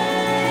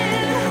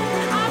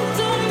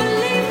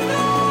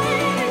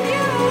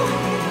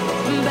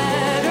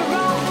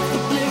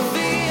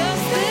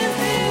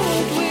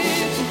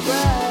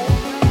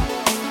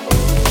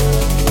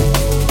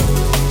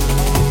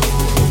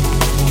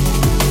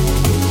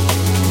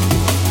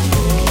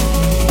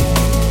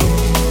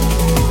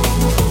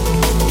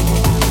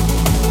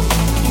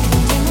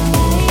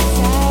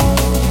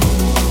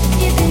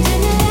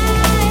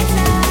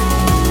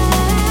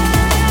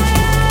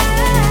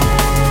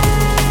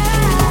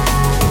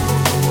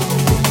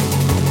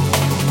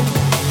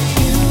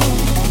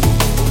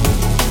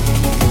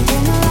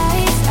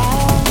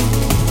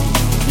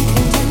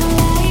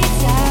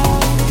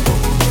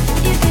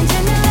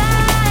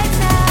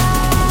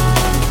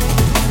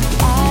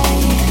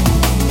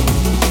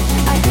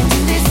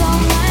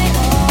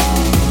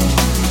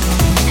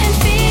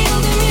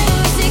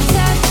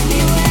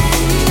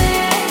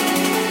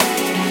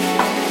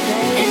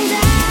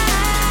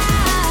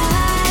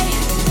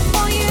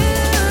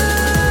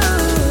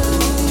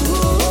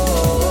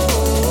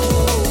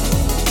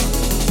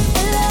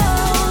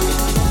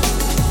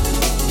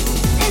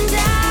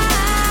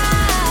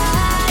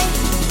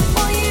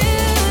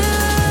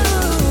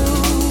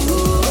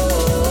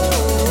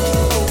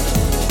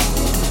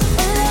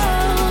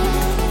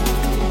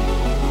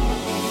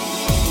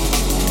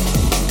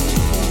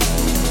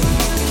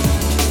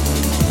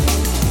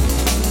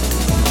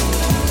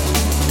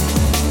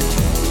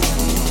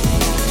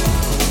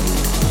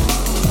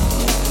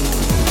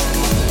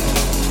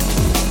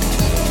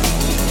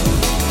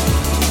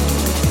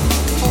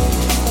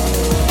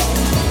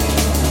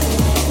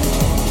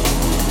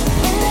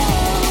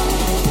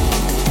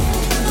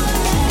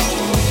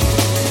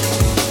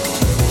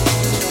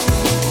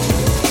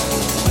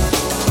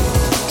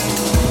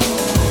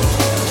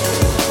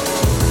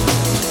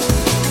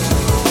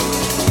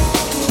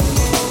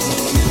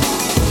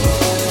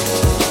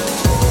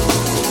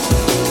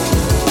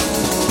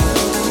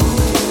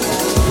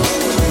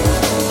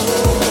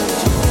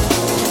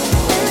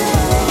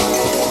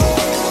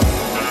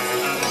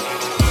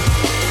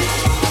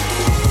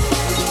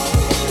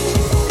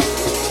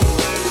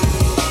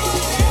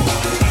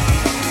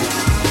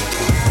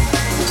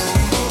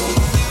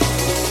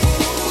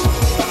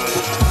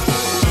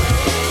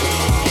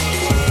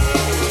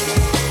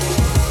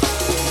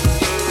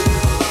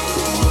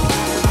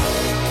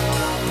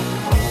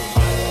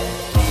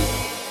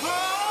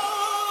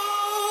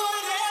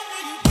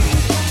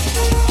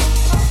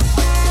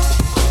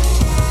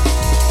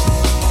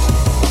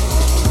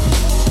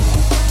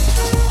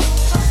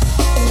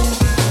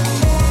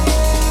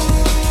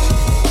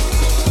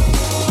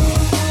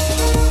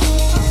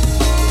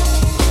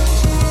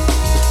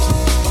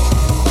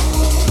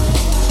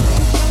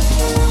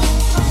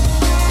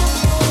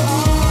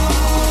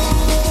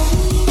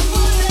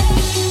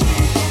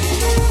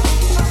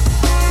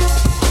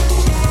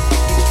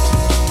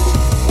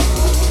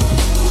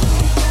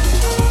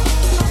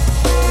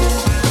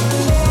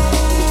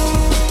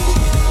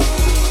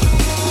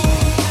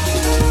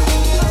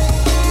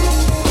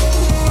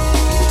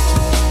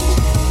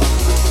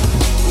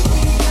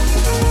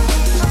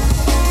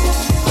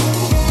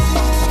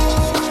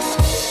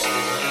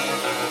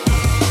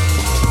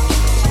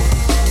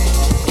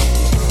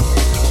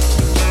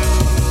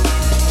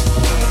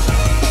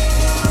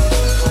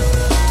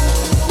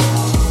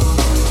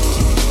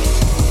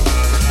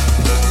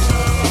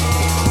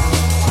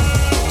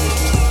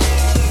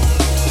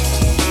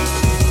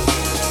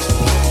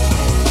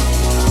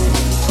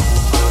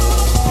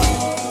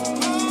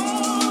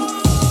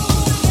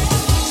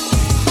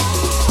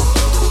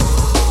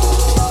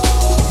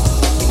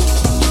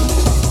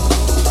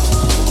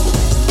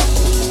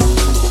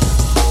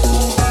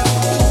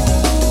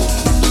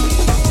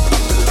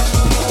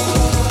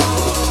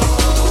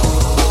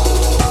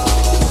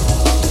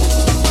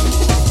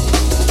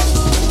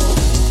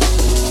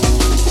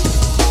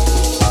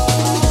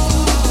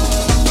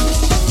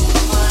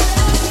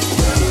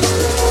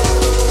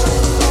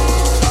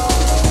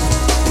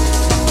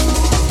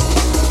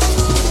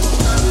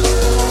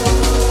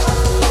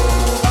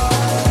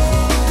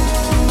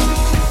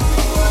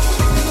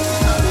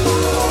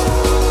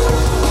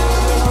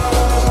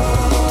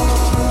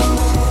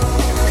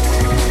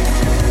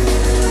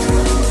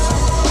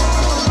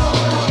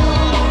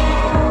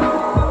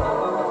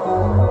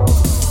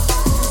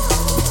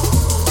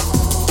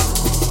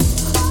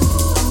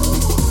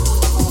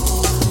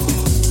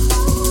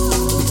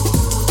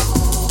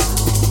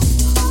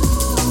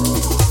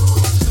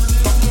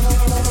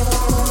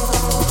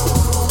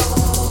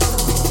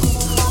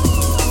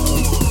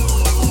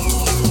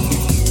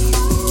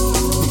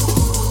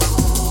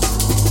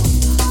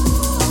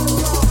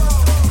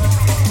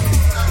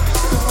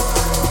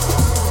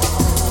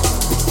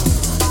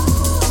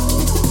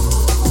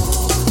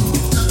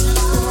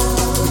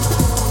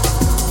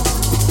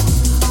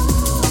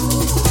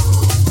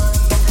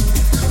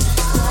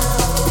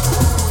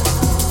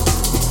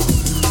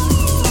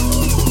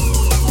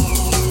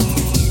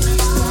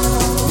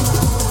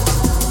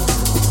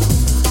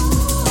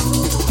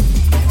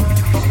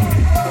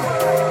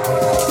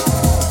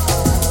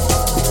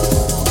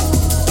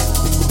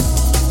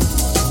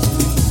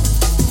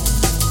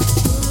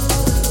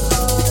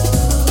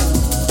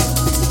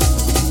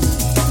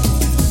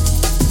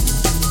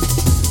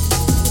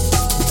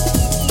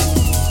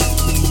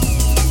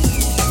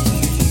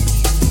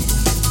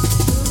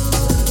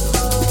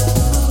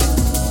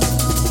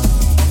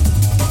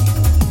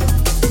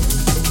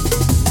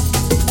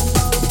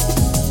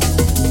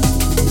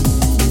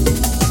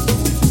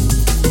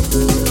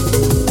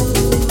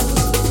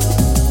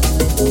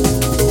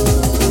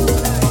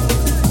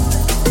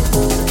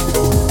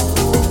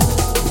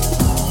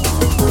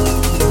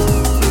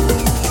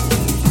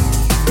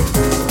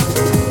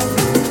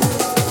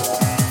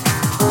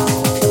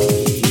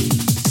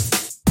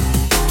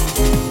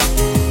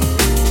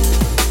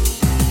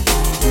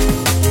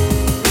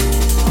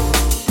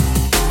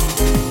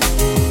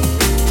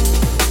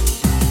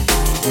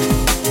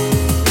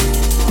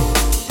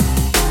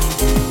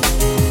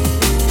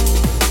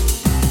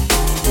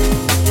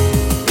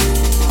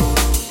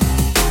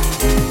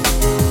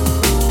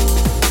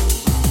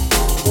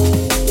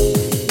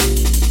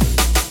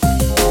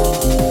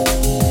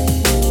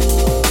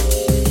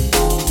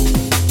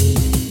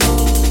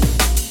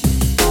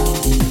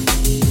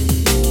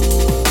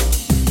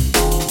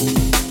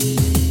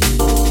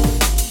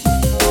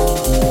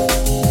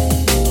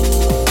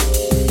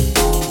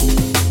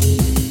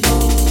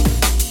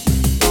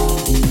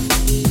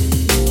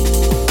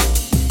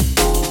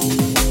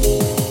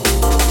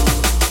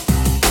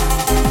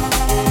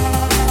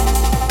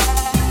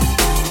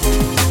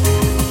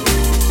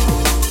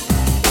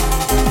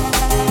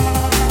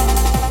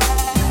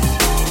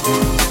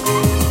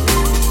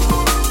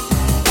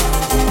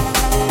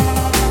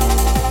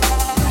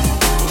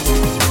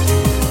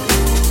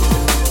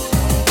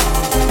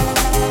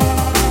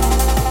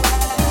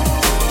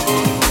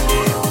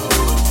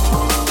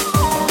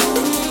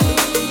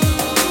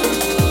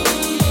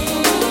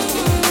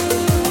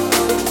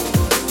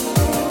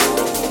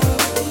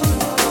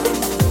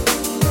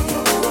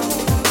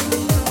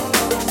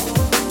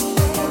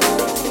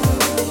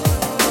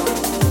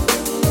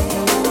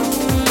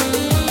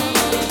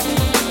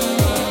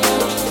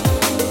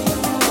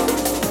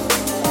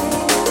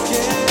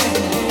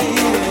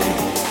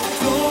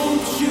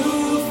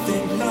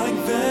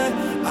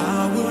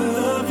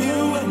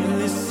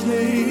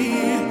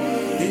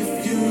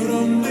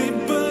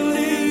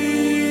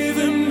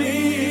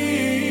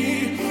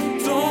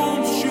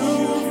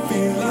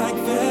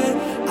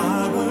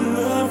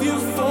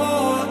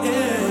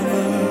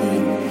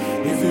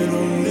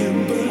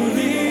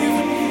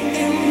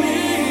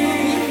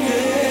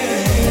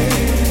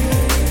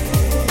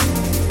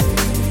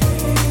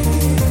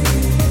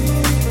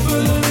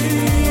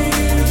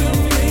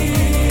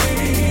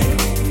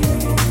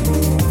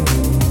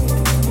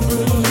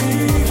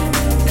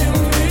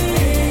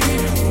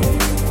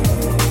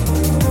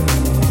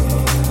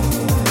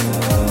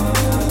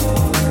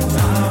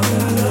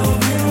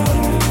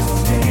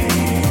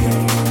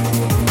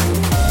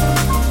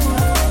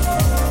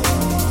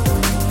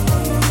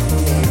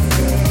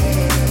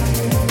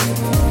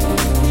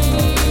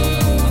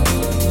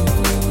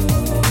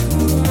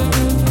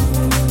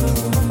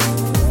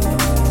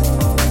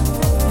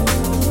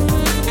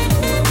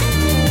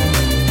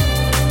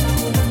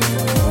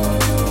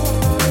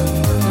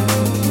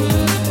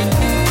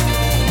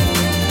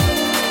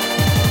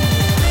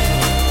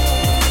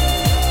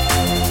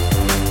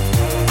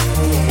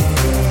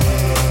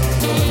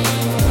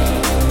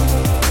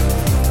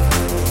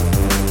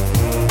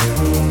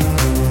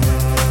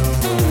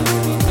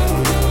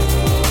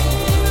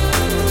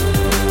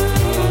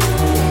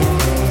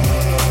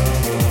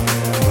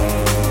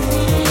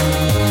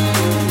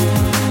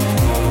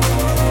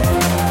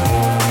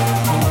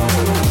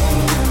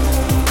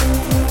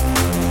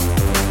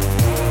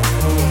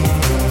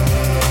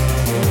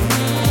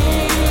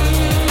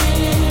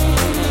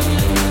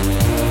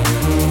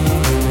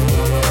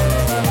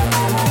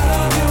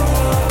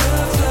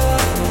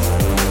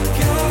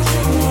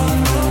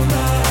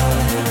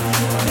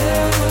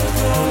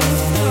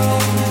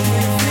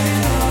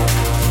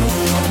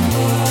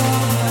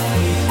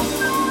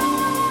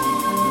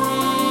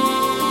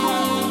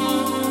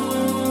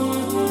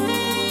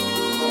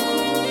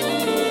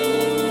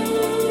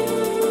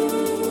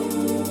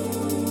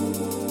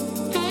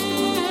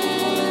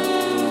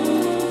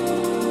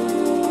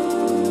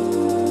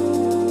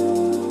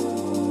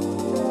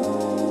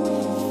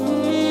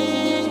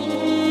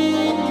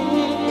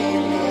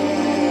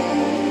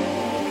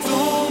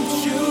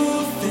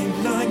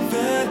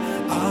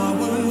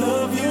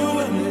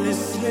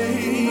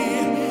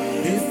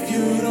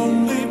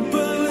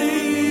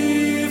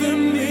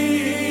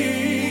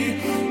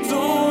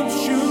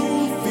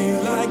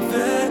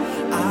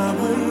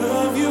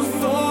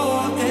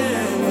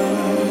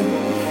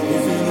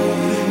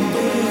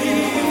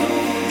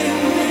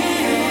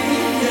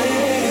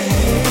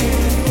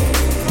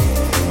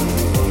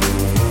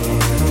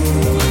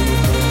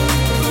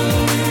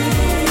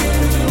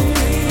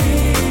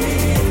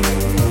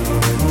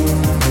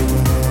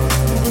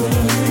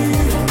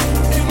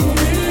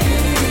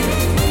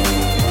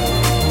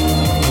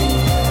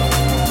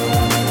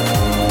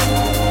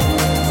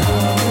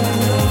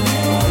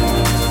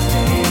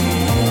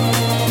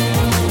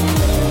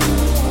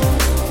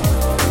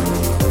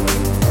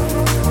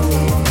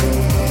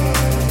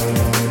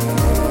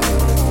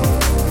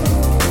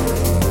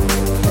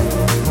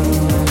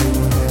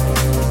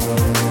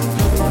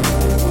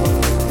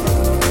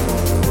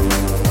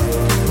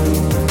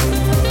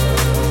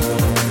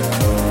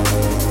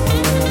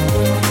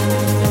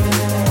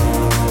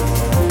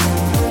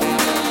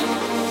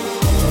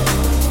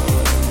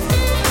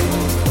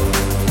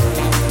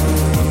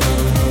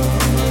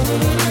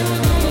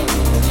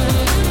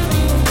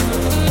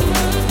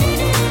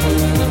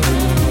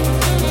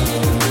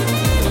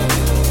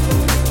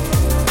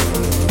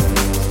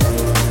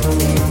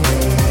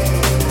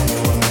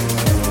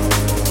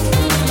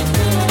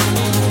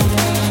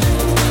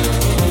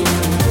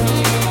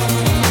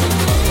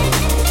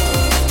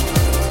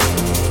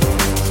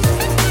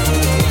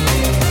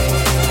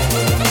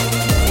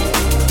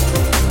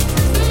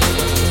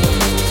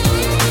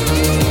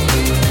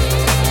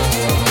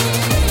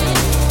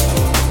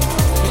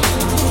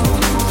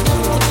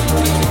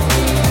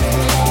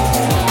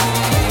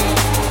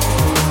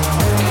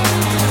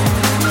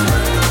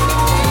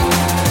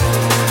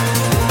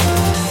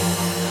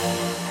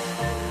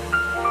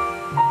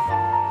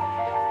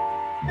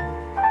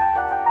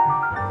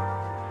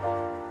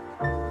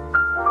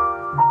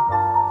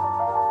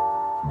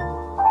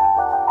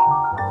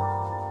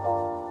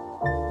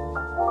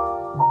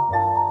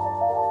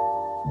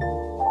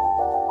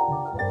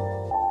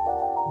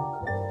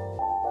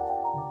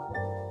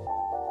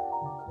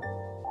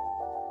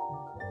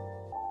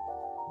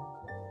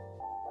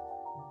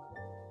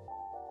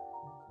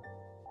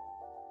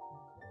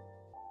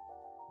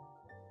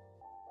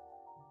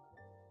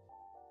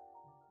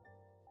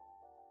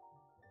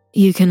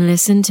 You can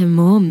listen to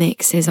more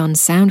mixes on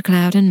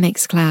SoundCloud and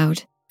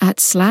Mixcloud at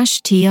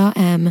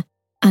 /TRM_music.